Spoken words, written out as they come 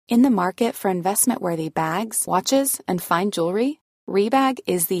In the market for investment-worthy bags, watches, and fine jewelry, Rebag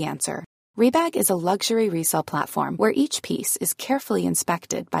is the answer. Rebag is a luxury resale platform where each piece is carefully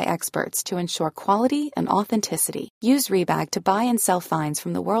inspected by experts to ensure quality and authenticity. Use Rebag to buy and sell finds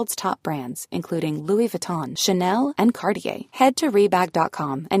from the world's top brands, including Louis Vuitton, Chanel, and Cartier. Head to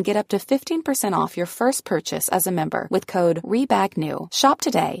Rebag.com and get up to 15% off your first purchase as a member with code REBAGNEW. Shop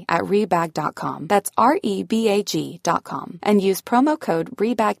today at Rebag.com. That's REBAG.com. And use promo code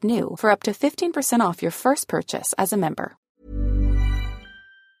REBAGNEW for up to 15% off your first purchase as a member.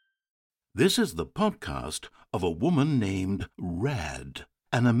 This is the podcast of a woman named Rad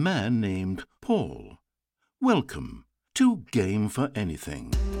and a man named Paul. Welcome to Game for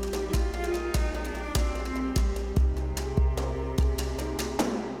Anything.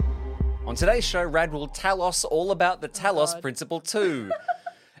 On today's show, Rad will tell us all about the Talos Principle 2.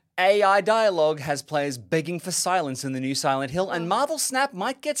 AI dialogue has players begging for silence in the new Silent Hill, and Marvel Snap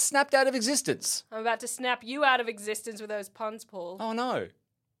might get snapped out of existence. I'm about to snap you out of existence with those puns, Paul. Oh no.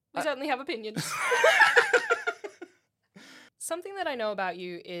 We certainly have opinions. Something that I know about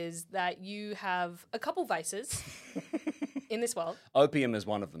you is that you have a couple vices in this world. Opium is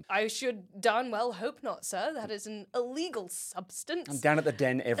one of them. I should darn well hope not, sir. That is an illegal substance. I'm down at the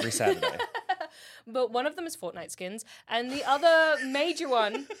den every Saturday. But one of them is Fortnite skins, and the other major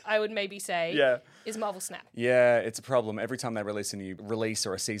one, I would maybe say, is Marvel Snap. Yeah, it's a problem. Every time they release a new release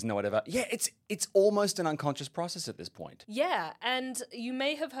or a season or whatever, it's almost an unconscious process at this point. Yeah, and you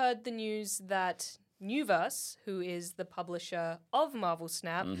may have heard the news that Newverse, who is the publisher of Marvel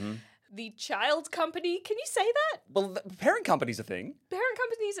Snap, the child company, can you say that? Well, the parent company's a thing. Parent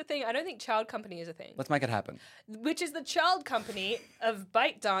company is a thing. I don't think child company is a thing. Let's make it happen. Which is the child company of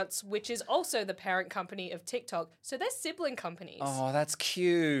ByteDance, which is also the parent company of TikTok. So they're sibling companies. Oh, that's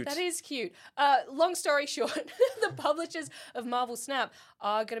cute. That is cute. Long story short, the publishers of Marvel Snap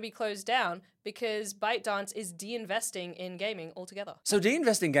are going to be closed down because ByteDance is de-investing in gaming altogether. So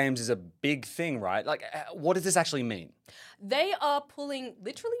de-invest in games is a big thing, right? Like, what does this actually mean? They are pulling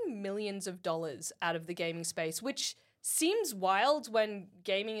literally millions of dollars out of the gaming space, which seems wild when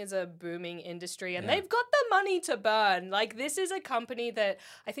gaming is a booming industry and they've got the money to burn. Like, this is a company that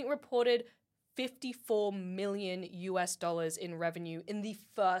I think reported $54 million in revenue in the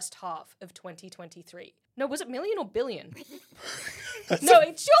first half of 2023. No, was it million or billion? No,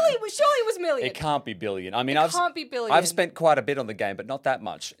 it surely was million. It can't be billion. I mean, can't be billion. I've spent quite a bit on the game, but not that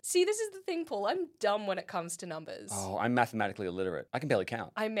much. See, this is the thing, Paul. I'm dumb when it comes to numbers. Oh, I'm mathematically illiterate. I can barely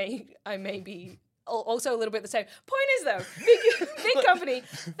count. I may be also a little bit the same. Point is, though, big company,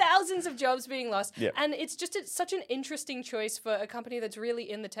 thousands of jobs being lost, and it's just such an interesting choice for a company that's really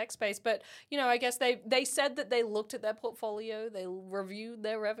in the tech space. But, you know, I guess they said that they looked at their portfolio, they reviewed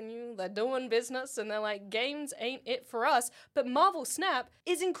their revenue, they're doing business, and they're like, games ain't it for us. But Marvel Snap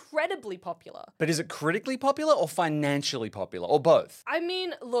is incredibly popular. But is it critically popular or financially popular, or both? I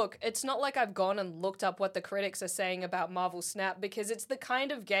mean, look, it's not like I've gone and looked up what the critics are saying about Marvel Snap, because it's the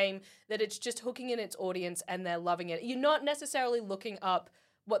kind of game that it's just hooking in its audience and they're loving it. You're not necessarily looking up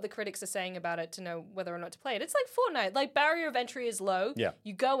what the critics are saying about it to know whether or not to play it. It's like Fortnite. Like, barrier of entry is low. Yeah.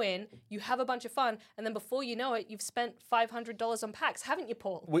 You go in, you have a bunch of fun, and then before you know it, you've spent $500 on packs, haven't you,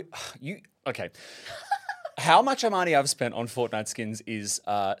 Paul? Okay. How much money I've spent on Fortnite skins is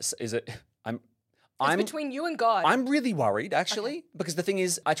it? It's between you and God. I'm really worried, actually, because the thing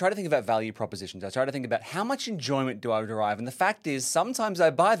is, I try to think about value propositions. I try to think about how much enjoyment do I derive, and the fact is, sometimes I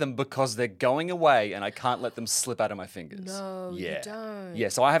buy them because they're going away and I can't let them slip out of my fingers. No, you don't. Yeah,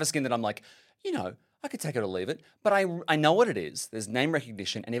 so I have a skin that I'm like, you know, I could take it or leave it, but I know what it is. There's name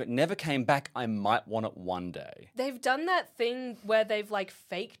recognition, and if it never came back, I might want it one day. They've done that thing where they've, like,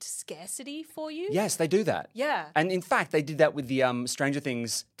 faked scarcity for you. Yes, they do that. Yeah. And in fact, they did that with the Stranger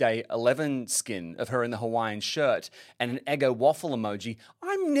Things Day 11 skin of her in the Hawaiian shirt and an Eggo waffle emoji.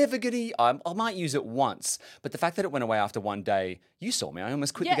 I'm never gonna, I might use it once, but the fact that it went away after one day, you saw me, I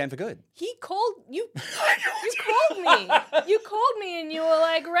almost quit the game for good. He called, you called me. You called me and you were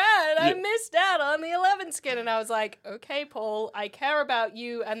like, Rad, I missed out on the 11 skin. And I was like, okay, Paul, I care about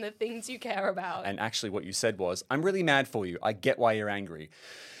you and the things you care about. And actually what you said was, I'm really mad for you. I get why you're angry.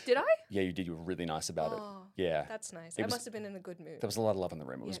 Did I? Yeah, you did. You were really nice about it. Yeah. That's nice. I must have been in a good mood. There was a lot of love in the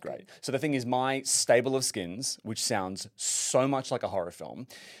room. It was great. So the thing is, my stable of skins, which sounds so much like a horror film,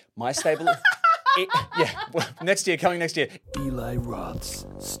 my stable of... coming next year. Eli Roth's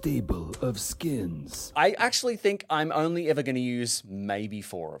stable of skins. I actually think I'm only ever going to use maybe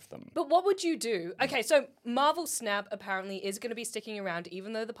 4 of them. But what would you do? Okay, so Marvel Snap apparently is going to be sticking around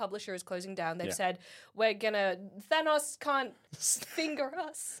even though the publisher is closing down. They've said, Thanos can't finger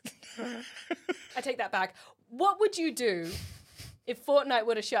us. I take that back. What would you do If Fortnite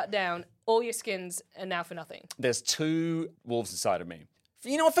would have shut down, all your skins are now for nothing. There's 2 wolves inside of me.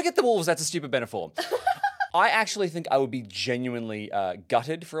 You know what? Forget the wolves. That's a stupid metaphor. I actually think I would be genuinely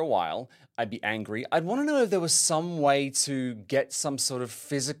gutted for a while. I'd be angry. I'd want to know if there was some way to get some sort of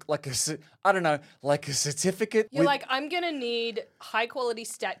physical, like a certificate. You're like, I'm going to need high quality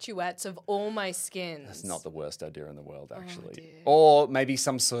statuettes of all my skins. That's not the worst idea in the world, actually. dear. Or maybe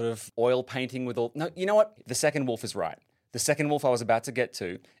some sort of oil painting with all. No, you know what? The second wolf is right. The second wolf I was about to get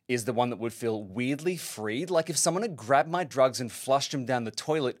to is the one that would feel weirdly freed. Like if someone had grabbed my drugs and flushed them down the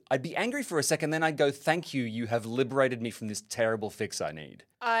toilet, I'd be angry for a second, then I'd go, thank you, you have liberated me from this terrible fix I need.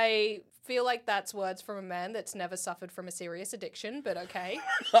 I feel like that's words from a man that's never suffered from a serious addiction, but okay.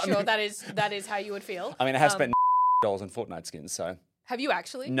 Sure, that is how you would feel. I mean, I have spent dollars on Fortnite skins, so. Have you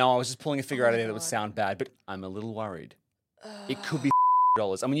actually? No, I was just pulling a figure out of my there that would God. sound bad, but I'm a little worried. It could be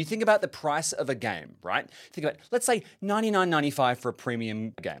dollars. I mean, you think about the price of a game, right? Think about, let's say $99.95 for a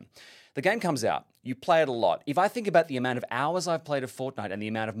premium game. The game comes out, you play it a lot. If I think about the amount of hours I've played of Fortnite and the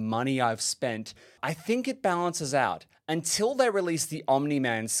amount of money I've spent, I think it balances out until they release the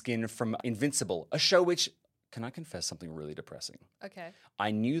Omni-Man skin from Invincible, a show which, can I confess something really depressing? Okay.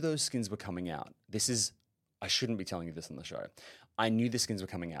 I knew those skins were coming out. I shouldn't be telling you this on the show. I knew the skins were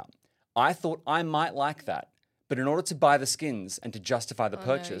coming out. I thought I might like that. But in order to buy the skins and to justify the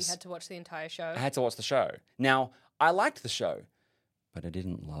purchase, No, you had to watch the entire show. I had to watch the show. Now, I liked the show, but I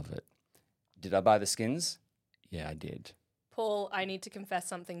didn't love it. Did I buy the skins? Yeah, I did. Paul, I need to confess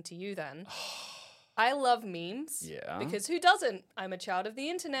something to you then. I love memes. Yeah. Because who doesn't? I'm a child of the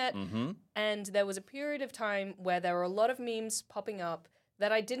internet. Mm-hmm. And there was a period of time where there were a lot of memes popping up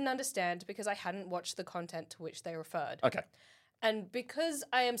that I didn't understand because I hadn't watched the content to which they referred. Okay. And because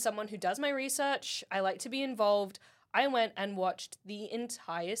I am someone who does my research, I like to be involved, I went and watched the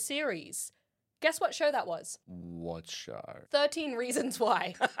entire series. Guess what show that was? What show? 13 Reasons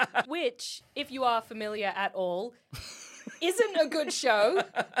Why. Which, if you are familiar at all, isn't a good show.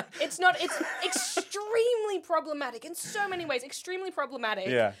 It's extremely problematic in so many ways. Extremely problematic.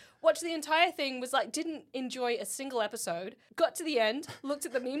 Yeah. Watched the entire thing, was like, didn't enjoy a single episode. Got to the end, looked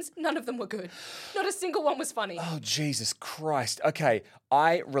at the memes, none of them were good. Not a single one was funny. Oh, Jesus Christ. Okay,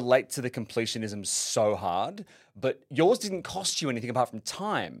 I relate to the completionism so hard, but yours didn't cost you anything apart from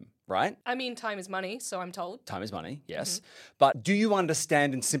time, right? I mean, time is money, so I'm told. Time is money, yes. But do you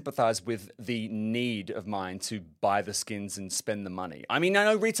understand and sympathize with the need of mine to buy the skins and spend the money? I mean, I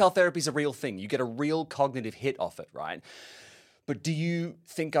know retail therapy is a real thing. You get a real cognitive hit off it, right? But do you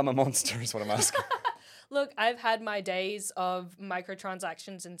think I'm a monster is what I'm asking. Look, I've had my days of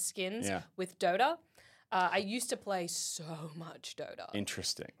microtransactions and skins Yeah. with Dota. I used to play so much Dota.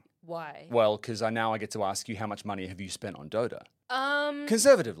 Interesting. Why? Well, because now I get to ask you how much money have you spent on Dota?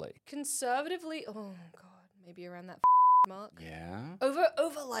 Conservatively, oh god, maybe around that mark. Yeah. Over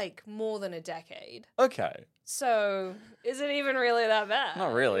like more than a decade. Okay. So, is it even really that bad?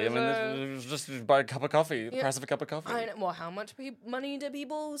 Not really. I Is mean, it- it's just buy a cup of coffee, the Yeah. price of a cup of coffee. I know, well, how much money do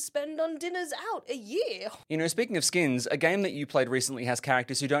people spend on dinners out a year? You know, speaking of skins, a game that you played recently has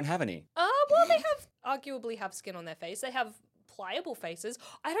characters who don't have any. Well, they arguably have skin on their face. They have pliable faces.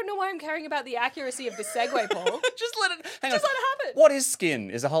 I don't know why I'm caring about the accuracy of this segue, Paul. Just let it hang Just on. let it happen. What is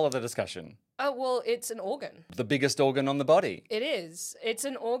skin is a whole other discussion. Oh, well, it's an organ. The biggest organ on the body. It is. It's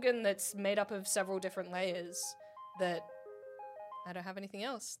an organ that's made up of several different layers that I don't have anything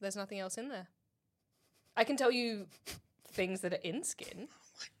else. There's nothing else in there. I can tell you things that are in skin.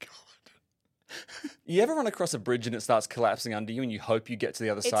 You ever run across a bridge and it starts collapsing under you and you hope you get to the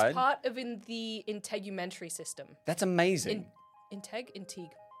other It's side? part of the integumentary system. That's amazing.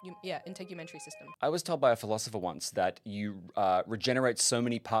 Integumentary system. I was told by a philosopher once that you regenerate so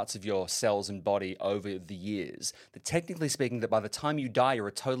many parts of your cells and body over the years that technically speaking that by the time you die, you're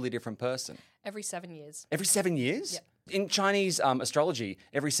a totally different person. Every 7 years. Every 7 years? Yeah. In Chinese astrology,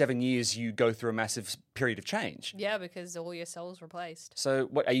 every 7 years you go through a massive period of change. Yeah, because all your cells replaced. So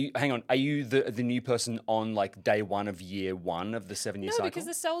what are you, hang on, are you the new person on like day one of year one of the 7 year No, cycle? because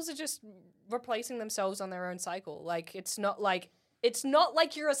the cells are just replacing themselves on their own cycle. Like, it's not like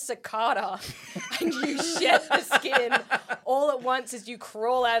you're a cicada and you shed the skin all at once as you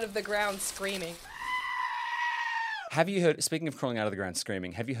crawl out of the ground screaming. Have you heard, speaking of crawling out of the ground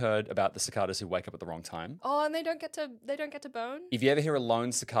screaming, have you heard about the cicadas who wake up at the wrong time? Oh, and they don't get to bone? If you ever hear a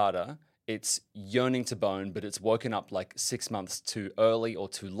lone cicada, it's yearning to bone, but it's woken up like 6 months too early or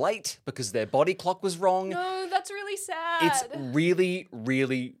too late because their body clock was wrong. No, that's really sad. It's really,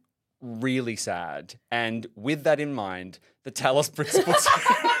 really, really sad. And with that in mind, the Talos principle.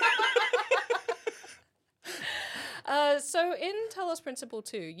 So in Talos Principle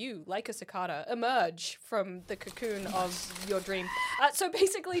 2, you, like a cicada, emerge from the cocoon of your dream. So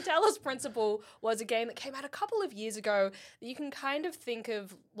basically, Talos Principle was a game that came out a couple of years ago that you can kind of think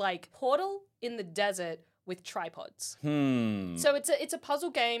of like Portal in the desert with tripods. So it's a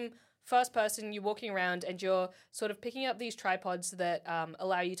puzzle game, first person, you're walking around and you're sort of picking up these tripods that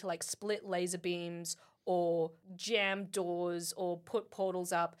allow you to like split laser beams or jam doors or put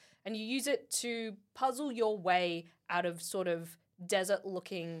portals up, and you use it to puzzle your way out of sort of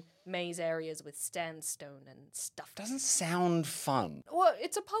desert-looking maze areas with sandstone and stuff. Doesn't sound fun. Well,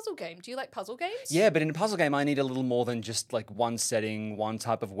 it's a puzzle game. Do you like puzzle games? Yeah, but in a puzzle game, I need a little more than just like one setting, one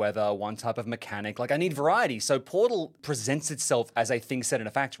type of weather, one type of mechanic. Like I need variety. So Portal presents itself as a thing set in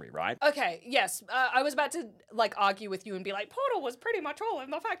a factory, right? Okay, yes. I was about to like argue with you and be like, Portal was pretty much all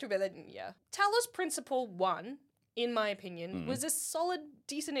in the factory, but then, yeah. Talos Principle 1, in my opinion, was a solid,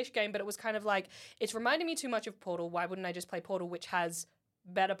 decent-ish game, but it was kind of like, it's reminding me too much of Portal. Why wouldn't I just play Portal, which has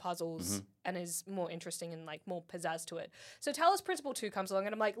better puzzles and is more interesting and like more pizzazz to it? So Talos Principle 2 comes along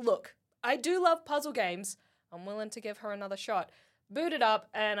and I'm like, look, I do love puzzle games. I'm willing to give her another shot. Boot it up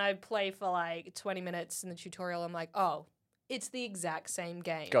and I play for like 20 minutes in the tutorial. I'm like, oh, it's the exact same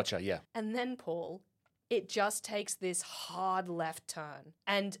game. Gotcha, yeah. And then, Paul, it just takes this hard left turn.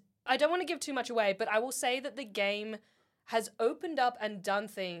 And I don't want to give too much away, but I will say that the game has opened up and done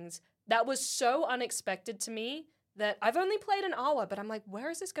things that was so unexpected to me that I've only played an hour, but I'm like,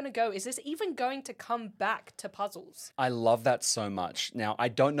 where is this going to go? Is this even going to come back to puzzles? I love that so much. Now, I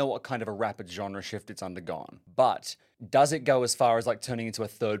don't know what kind of a rapid genre shift it's undergone, but does it go as far as like turning into a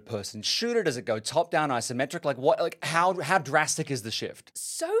third-person shooter? Does it go top-down, isometric? Like what? Like how drastic is the shift?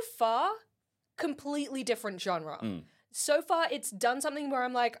 So far, completely different genre. So far, it's done something where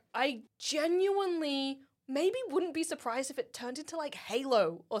I'm like, I genuinely maybe wouldn't be surprised if it turned into like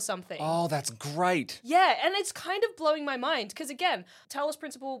Halo or something. Oh, that's great. Yeah, and it's kind of blowing my mind because again, Talos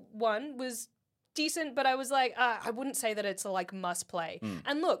Principle 1 was decent, but I was like, I wouldn't say that it's a like must play.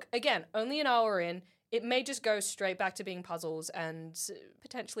 And look, again, only an hour in, it may just go straight back to being puzzles and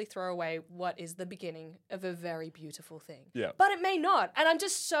potentially throw away what is the beginning of a very beautiful thing. Yeah. But it may not. And I'm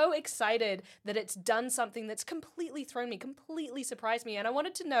just so excited that it's done something that's completely thrown me, completely surprised me. And I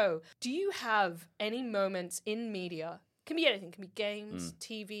wanted to know, do you have any moments in media, can be anything, can be games,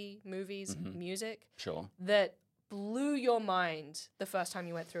 TV, movies, music, Sure. that blew your mind the first time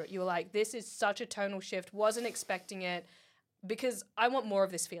you went through it? You were like, this is such a tonal shift, wasn't expecting it, because I want more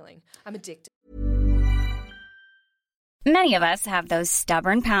of this feeling. I'm addicted. Many of us have those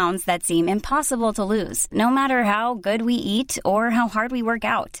stubborn pounds that seem impossible to lose, no matter how good we eat or how hard we work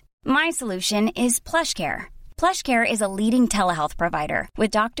out. My solution is PlushCare. PlushCare is a leading telehealth provider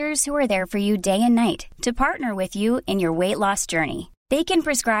with doctors who are there for you day and night to partner with you in your weight loss journey. They can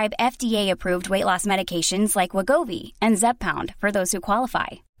prescribe FDA-approved weight loss medications like Wegovy and Zepbound for those who qualify.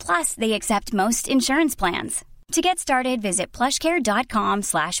 Plus, they accept most insurance plans. To get started, visit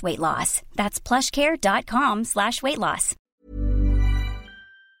plushcare.com/weightloss. That's plushcare.com/weightloss.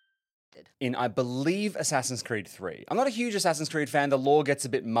 In, I believe, Assassin's Creed 3. I'm not a huge Assassin's Creed fan. The lore gets a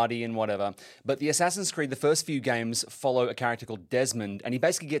bit muddy and whatever. But the Assassin's Creed, the first few games follow a character called Desmond, and he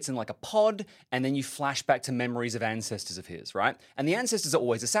basically gets in like a pod, and then you flash back to memories of ancestors of his, right? And the ancestors are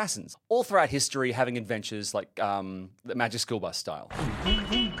always assassins. All throughout history, having adventures like the Magic School Bus style.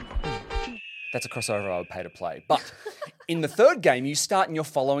 That's a crossover I would pay to play. But in the third game, you start and you're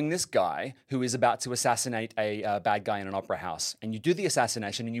following this guy who is about to assassinate a bad guy in an opera house. And you do the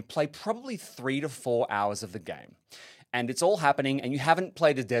assassination and you play probably 3 to 4 hours of the game. And it's all happening, and you haven't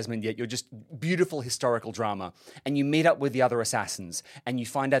played as Desmond yet. You're just beautiful historical drama. And you meet up with the other assassins, and you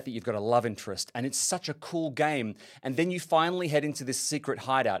find out that you've got a love interest, and it's such a cool game. And then you finally head into this secret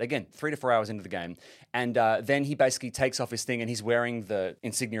hideout. Again, 3 to 4 hours into the game. And then he basically takes off his thing, and he's wearing the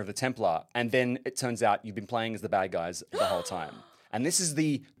insignia of the Templar. And then it turns out you've been playing as the bad guys the whole time. And this is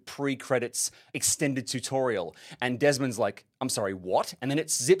the pre-credits extended tutorial. And Desmond's like, I'm sorry, what? And then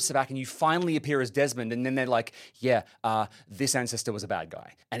it zips back and you finally appear as Desmond. And then they're like, yeah, this ancestor was a bad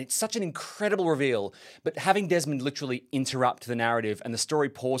guy. And it's such an incredible reveal. But having Desmond literally interrupt the narrative and the story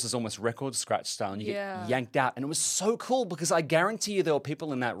pauses almost record scratch style and you get yanked out. And it was so cool because I guarantee you there were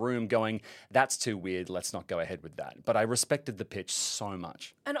people in that room going, that's too weird, let's not go ahead with that. But I respected the pitch so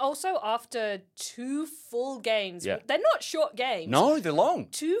much. And also after 2 full games, they're not short games. No, they're long.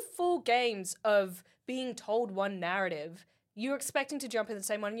 2 full games of being told one narrative, you're expecting to jump in the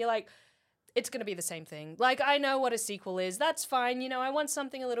same one, and you're like, it's going to be the same thing. Like, I know what a sequel is. That's fine. You know, I want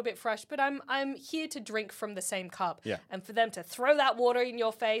something a little bit fresh, but I'm here to drink from the same cup. Yeah. And for them to throw that water in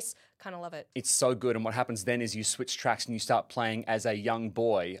your face, kind of love it. It's so good. And what happens then is you switch tracks and you start playing as a young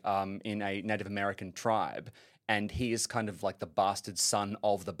boy in a Native American tribe. and he is kind of like the bastard son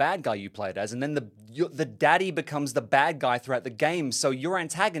of the bad guy you played as, and then the daddy becomes the bad guy throughout the game, so your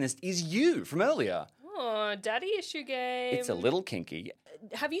antagonist is you from earlier. Oh, daddy issue game. It's a little kinky.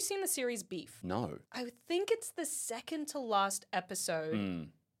 Have you seen the series Beef? No. I think it's the second to last episode.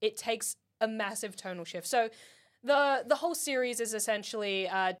 It takes a massive tonal shift. So the whole series is essentially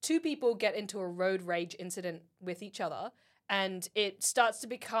two people get into a road rage incident with each other, and it starts to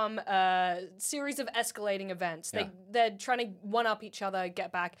become a series of escalating events. Yeah. They're trying to one-up each other,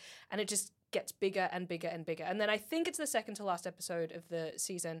 get back, and it just gets bigger and bigger and bigger. And then I think it's the second to last episode of the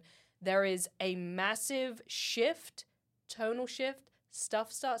season. There is a massive shift, tonal shift.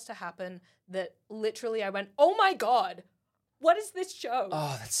 Stuff starts to happen that literally I went, oh my God, what is this show?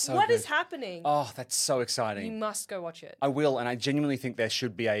 Oh, that's so What good. is happening? Oh, that's so exciting. You must go watch it. I will, and I genuinely think there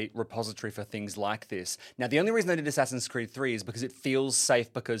should be a repository for things like this. Now, the only reason I did Assassin's Creed 3 is because it feels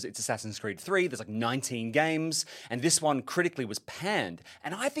safe because it's Assassin's Creed 3. There's like 19 games, and this one critically was panned.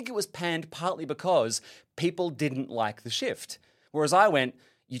 And I think it was panned partly because people didn't like the shift. Whereas I went,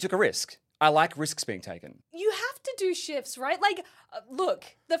 you took a risk. I like risks being taken. You have to do shifts, right? Like, look,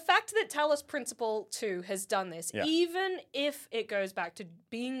 the fact that Talos Principle 2 has done this, even if it goes back to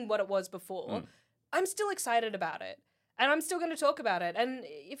being what it was before, I'm still excited about it. And I'm still going to talk about it. And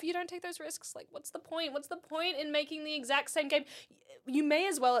if you don't take those risks, like, what's the point? What's the point in making the exact same game? You may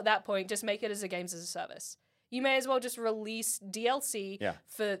as well, at that point, just make it as a games as a service. You may as well just release DLC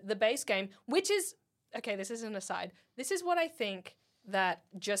for the base game, which is, okay, this is an aside. This is what I think that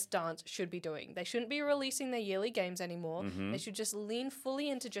Just Dance should be doing. They shouldn't be releasing their yearly games anymore. They should just lean fully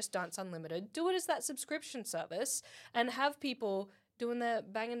into Just Dance Unlimited, do it as that subscription service, and have people doing their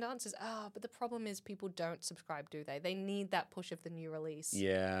banging dances. But the problem is people don't subscribe, do they? They need that push of the new release.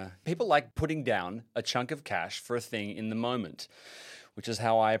 Yeah. People like putting down a chunk of cash for a thing in the moment, which is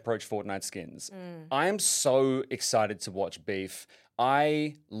how I approach Fortnite skins. I am so excited to watch Beef.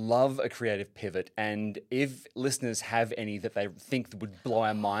 I love a creative pivot, and if listeners have any that they think would blow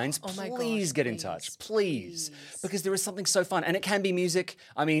our minds, please get in touch. Please. Because there is something so fun, and it can be music.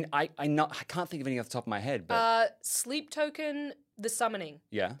 I mean, I can't think of any off the top of my head, but... Sleep Token, The Summoning.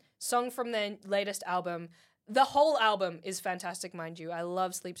 Yeah. Song from their latest album. The whole album is fantastic, mind you. I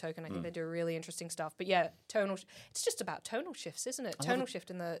love Sleep Token. I think they do really interesting stuff. But yeah, it's just about tonal shifts, isn't it? Tonal shift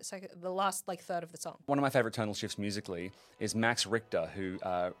in the last third of the song. One of my favorite tonal shifts musically is Max Richter, who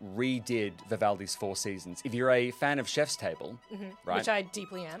redid Vivaldi's Four Seasons. If you're a fan of Chef's Table, right? Which I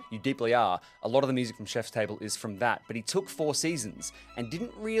deeply am. You deeply are. A lot of the music from Chef's Table is from that. But he took Four Seasons and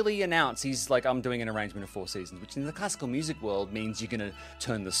didn't really announce, he's like, I'm doing an arrangement of Four Seasons, which in the classical music world means you're going to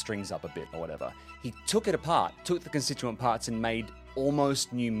turn the strings up a bit or whatever. He took it apart, took the constituent parts and made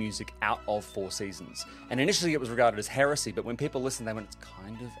almost new music out of Four Seasons. And initially it was regarded as heresy, but when people listened, they went, it's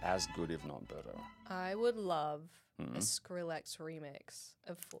kind of as good, if not better. I would love a Skrillex remix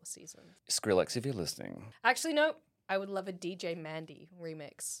of Four Seasons. Skrillex, if you're listening. Actually, no. I would love a DJ Mandy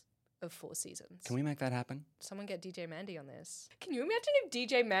remix of Four Seasons. Can we make that happen? Someone get DJ Mandy on this. Can you imagine if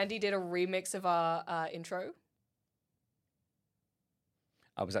DJ Mandy did a remix of our intro?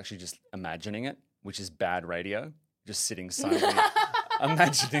 I was actually just imagining it, which is bad radio. Just sitting silently,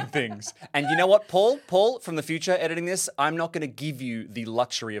 imagining things. And you know what, Paul, from the future editing this, I'm not going to give you the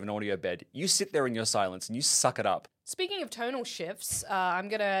luxury of an audio bed. You sit there in your silence and you suck it up. Speaking of tonal shifts, I'm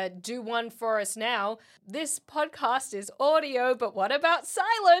going to do one for us now. This podcast is audio, but what about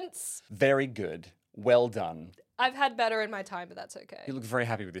silence? Very good. Well done. I've had better in my time, but that's okay. You look very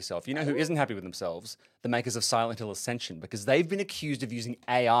happy with yourself. You know who isn't happy with themselves? The makers of Silent Hill Ascension, because they've been accused of using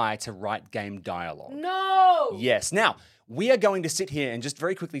AI to write game dialogue. No! Yes. Now, we are going to sit here and just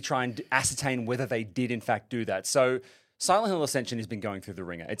very quickly try and ascertain whether they did in fact do that. So, Silent Hill Ascension has been going through the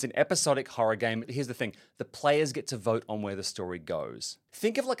ringer. It's an episodic horror game. Here's the thing. The players get to vote on where the story goes.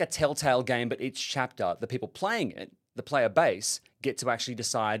 Think of like a Telltale game, but each chapter, the people playing it, the player base, get to actually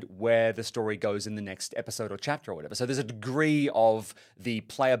decide where the story goes in the next episode or chapter or whatever. So there's a degree of the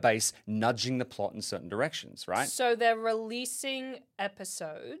player base nudging the plot in certain directions, right? So they're releasing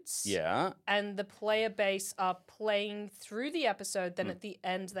episodes. Yeah. And the player base are playing through the episode. Then at the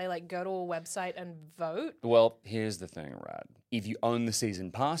end, they like go to a website and vote. Well, here's the thing, Rad. If you own the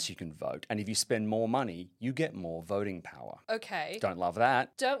season pass, you can vote. And if you spend more money, you get more voting power. Okay. Don't love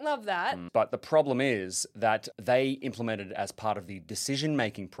that. Don't love that. But the problem is that they implemented as part of the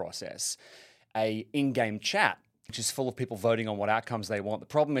decision-making process a in-game chat, which is full of people voting on what outcomes they want. The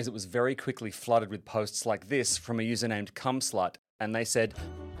problem is it was very quickly flooded with posts like this from a user named Cumslut. And they said,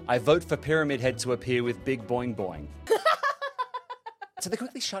 I vote for Pyramid Head to appear with Big Boing Boing. So they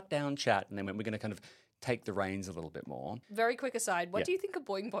quickly shut down chat and they went, we're going to kind of take the reins a little bit more. Very quick aside, what Yeah. do you think a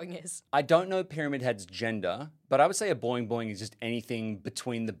boing boing is? I don't know Pyramid Head's gender, but I would say a boing boing is just anything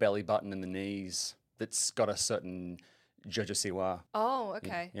between the belly button and the knees that's got a certain Jojo Siwa. Oh,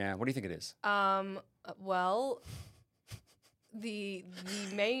 okay. Yeah, what do you think it is? Well, the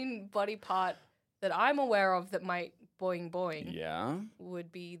main body part that I'm aware of that might boing boing Yeah.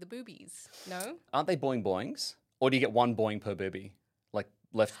 would be the boobies. No? Aren't they boing boings? Or do you get one boing per boobie? Like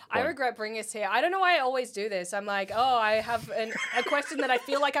left I boing. regret bringing us here. I don't know why I always do this. I'm like, oh, I have a question that I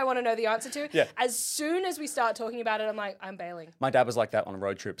feel like I want to know the answer to. Yeah. As soon as we start talking about it, I'm like, I'm bailing. My dad was like that on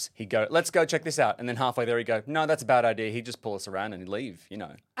road trips. He'd go, let's go check this out. And then halfway there he'd go, no, that's a bad idea. He'd just pull us around and he'd leave, you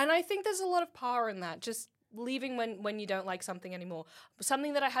know. And I think there's a lot of power in that. Just leaving when you don't like something anymore.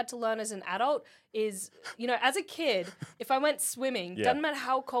 Something that I had to learn as an adult is, you know, as a kid, if I went swimming, Yeah. doesn't matter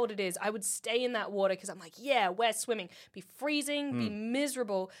how cold it is, I would stay in that water because I'm like, yeah, we're swimming. Be freezing, be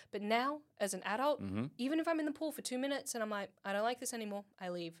miserable. But now, as an adult, even if I'm in the pool for 2 minutes and I'm like, I don't like this anymore, I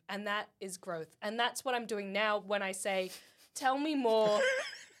leave. And that is growth. And that's what I'm doing now when I say, tell me more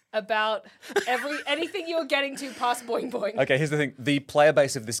about anything you're getting to past boing boing. Okay, here's the thing. The player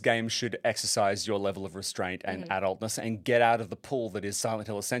base of this game should exercise your level of restraint and adultness and get out of the pool that is Silent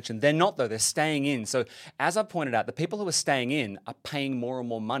Hill Ascension. They're not, though. They're staying in. So, as I pointed out, the people who are staying in are paying more and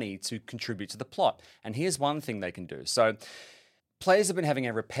more money to contribute to the plot. And here's one thing they can do. So, players have been having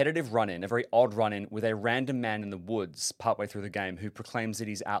a repetitive run-in, a very odd run-in, with a random man in the woods partway through the game who proclaims that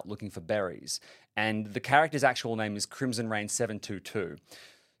he's out looking for berries. And the character's actual name is Crimson Rain 722.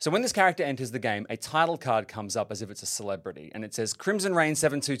 So when this character enters the game, a title card comes up as if it's a celebrity, and it says Crimson Rain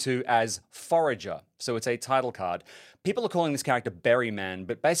 722 as Forager. So it's a title card. People are calling this character Berryman,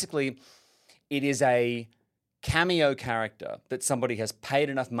 but basically it is a cameo character that somebody has paid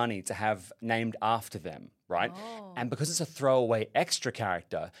enough money to have named after them, right? And because it's a throwaway extra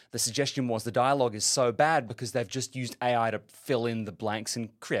character, the suggestion was the dialogue is so bad because they've just used AI to fill in the blanks and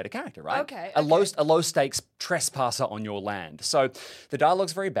create a character, right? Okay, A low stakes trespasser on your land. So the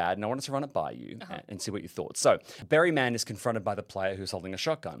dialogue's very bad, and I wanted to run it by you and see what you thought. So Berryman is confronted by the player who's holding a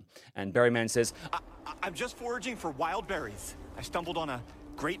shotgun, and Berryman says, I'm just foraging for wild berries. I stumbled on a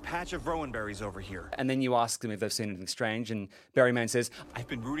great patch of rowan berries over here. and then you ask them if they've seen anything strange, and Berryman says, I've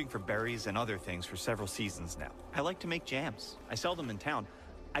been rooting for berries and other things for several seasons now. I like to make jams. I sell them in town.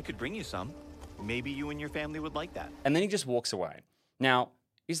 I could bring you some. Maybe you and your family would like that. and then he just walks away. Now,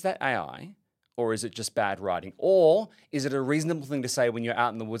 is that AI? Or is it just bad writing? Or is it a reasonable thing to say when you're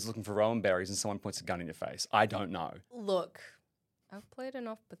out in the woods looking for rowan berries and someone points a gun in your face? I don't know. Look, I've played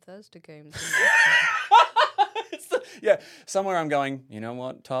enough Bethesda games. Yeah, somewhere I'm going, you know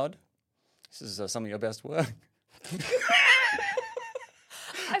what, Todd? This is some of your best work.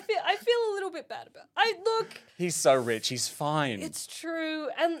 I feel a little bit bad about. Look, He's so rich. He's fine. it's true,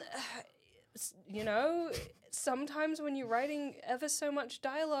 and you know, sometimes when you're writing ever so much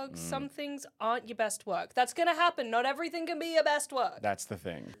dialogue, some things aren't your best work. That's gonna happen. Not everything can be your best work. That's the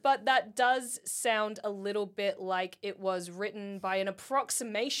thing. But that does sound a little bit like it was written by an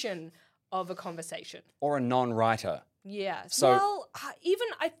approximation of a conversation. Or a non-writer. Yeah. So- Well,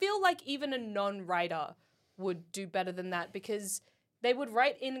 I feel like even a non-writer would do better than that because they would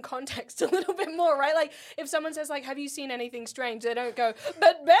write in context a little bit more, right? Like if someone says like, have you seen anything strange? They don't go,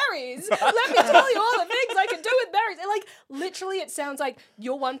 but berries, let me tell you all the things I can do with berries. And like literally it sounds like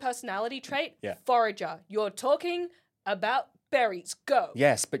your one personality trait, Yeah. forager. You're talking about berries, go.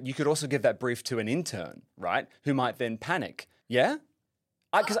 Yes, but you could also give that brief to an intern, right? Who might then panic. Yeah?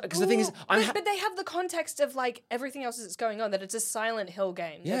 Because the thing is, Ooh, but they have the context of like everything else that's going on, that it's a Silent Hill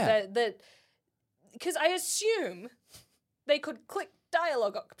game. Yeah. Because I assume they could click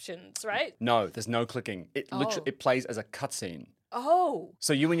dialogue options, right? No, there's no clicking. It literally Oh. it plays as a cutscene. Oh.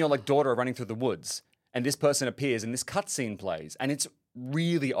 So you and your like daughter are running through the woods, and this person appears, and this cutscene plays, and it's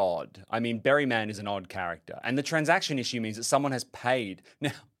really odd. I mean, Berryman is an odd character, and the transaction issue means that someone has paid.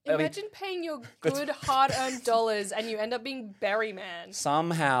 Now, Imagine paying your good hard-earned dollars and you end up being Berryman.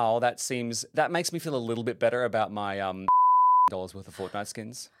 somehow that makes me feel a little bit better about my dollars worth of Fortnite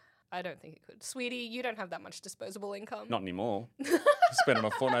skins. I don't think it could. Sweetie, you don't have that much disposable income. Not anymore. Spend on my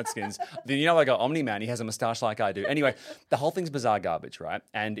Fortnite skins. Then you know I got Omni-Man. He has a moustache like I do. Anyway, the whole thing's bizarre garbage, right?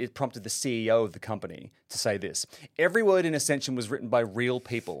 And it prompted the CEO of the company to say this. Every word in Ascension was written by real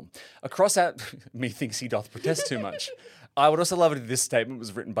people. Methinks he doth protest too much. I would also love it if this statement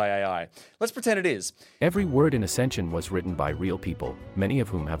was written by AI. Let's pretend it is. Every word in Ascension was written by real people, many of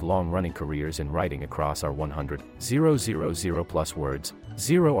whom have long-running careers in writing across our 100,000 plus words.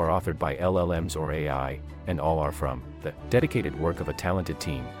 0 are authored by LLMs or AI, and all are from the dedicated work of a talented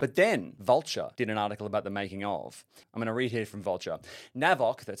team. But then Vulture did an article about the making of. I'm going to read here from Vulture.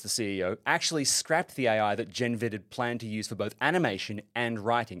 Navok, that's the CEO, actually scrapped the AI that GenVid had planned to use for both animation and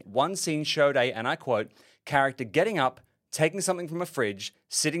writing. One scene showed a, and I quote, character getting up, taking something from a fridge,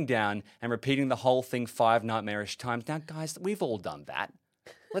 sitting down, and repeating the whole thing 5 nightmarish times. Now, guys, we've all done that.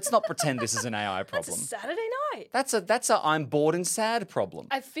 Let's not pretend this is an AI problem. That's a Saturday night. That's a I'm bored and sad problem.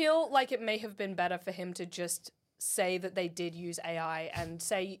 I feel like it may have been better for him to just say that they did use AI and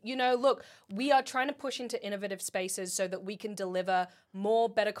say, look, we are trying to push into innovative spaces so that we can deliver more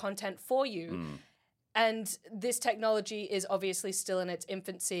better content for you. And this technology is obviously still in its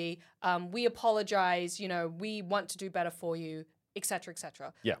infancy. We apologize, we want to do better for you, et cetera, et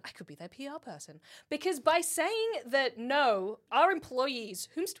cetera. Yeah. I could be their PR person. Because by saying that, no, our employees,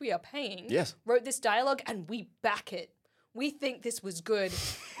 whomst we are paying, Yes. wrote this dialogue and we back it. We think this was good.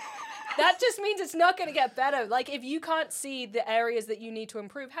 That just means it's not going to get better. Like, if you can't see the areas that you need to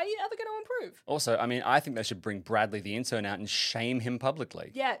improve, how are you ever going to improve? Also, I mean, I think they should bring Bradley the intern out and shame him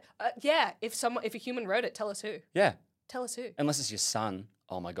publicly. Yeah. If a human wrote it, tell us who. Yeah. Tell us who. Unless it's your son.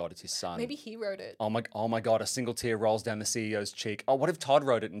 Oh my God, it's his son. Maybe he wrote it. Oh my God, a single tear rolls down the CEO's cheek. Oh, what if Todd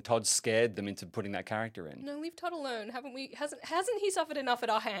wrote it and Todd scared them into putting that character in? No, leave Todd alone. Hasn't he suffered enough at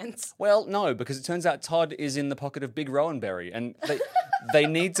our hands? Well, no, because it turns out Todd is in the pocket of Big Rowanberry, and they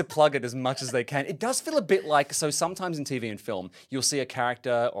need to plug it as much as they can. It does feel a bit like, so sometimes in TV and film, you'll see a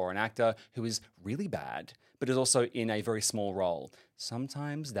character or an actor who is really bad, but is also in a very small role.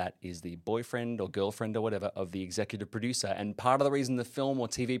 Sometimes that is the boyfriend or girlfriend or whatever of the executive producer. And part of the reason the film or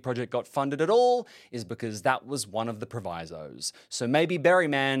TV project got funded at all is because that was one of the provisos. So maybe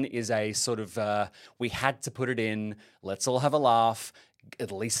Berryman is a sort of, we had to put it in, let's all have a laugh,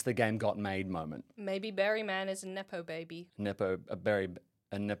 at least the game got made moment. Maybe Berryman is a Nepo baby. Nepo, Berry.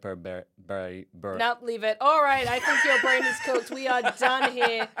 Nope, leave it. All right, I think your brain is cooked. We are done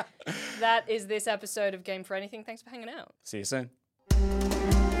here. That is this episode of Game for Anything. Thanks for hanging out. See you soon.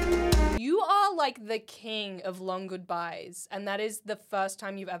 You are like the king of long goodbyes, and that is the first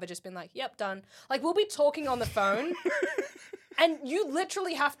time you've ever just been like, yep, done. Like, we'll be talking on the phone, and you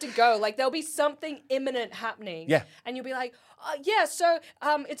literally have to go. Like, there'll be something imminent happening. Yeah. And you'll be like, I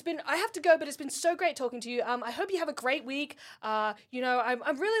have to go, but it's been so great talking to you. I hope you have a great week. I'm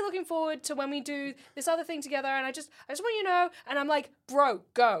really looking forward to when we do this other thing together, and I just want you to know. And I'm like, bro,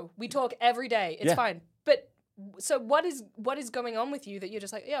 go. We talk every day. It's fine. But so what is going on with you that you're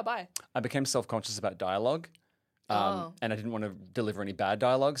just like, yeah, bye? I became self-conscious about dialogue, and I didn't want to deliver any bad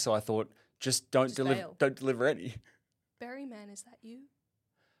dialogue, so I thought, don't deliver any. Berryman, is that you?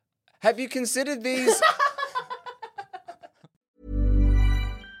 Have you considered these?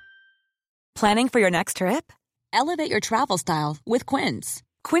 Planning for your next trip? Elevate your travel style with Quince.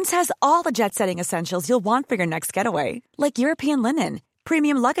 Quince has all the jet-setting essentials you'll want for your next getaway, like European linen,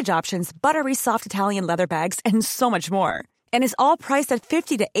 premium luggage options, buttery soft Italian leather bags, and so much more. And is all priced at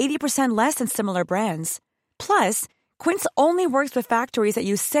 50 to 80% less than similar brands. Plus, Quince only works with factories that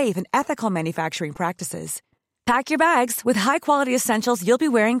use safe and ethical manufacturing practices. Pack your bags with high-quality essentials you'll be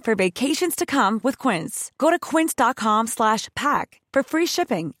wearing for vacations to come with Quince. Go to quince.com/pack for free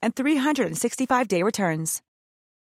shipping and 365-day returns.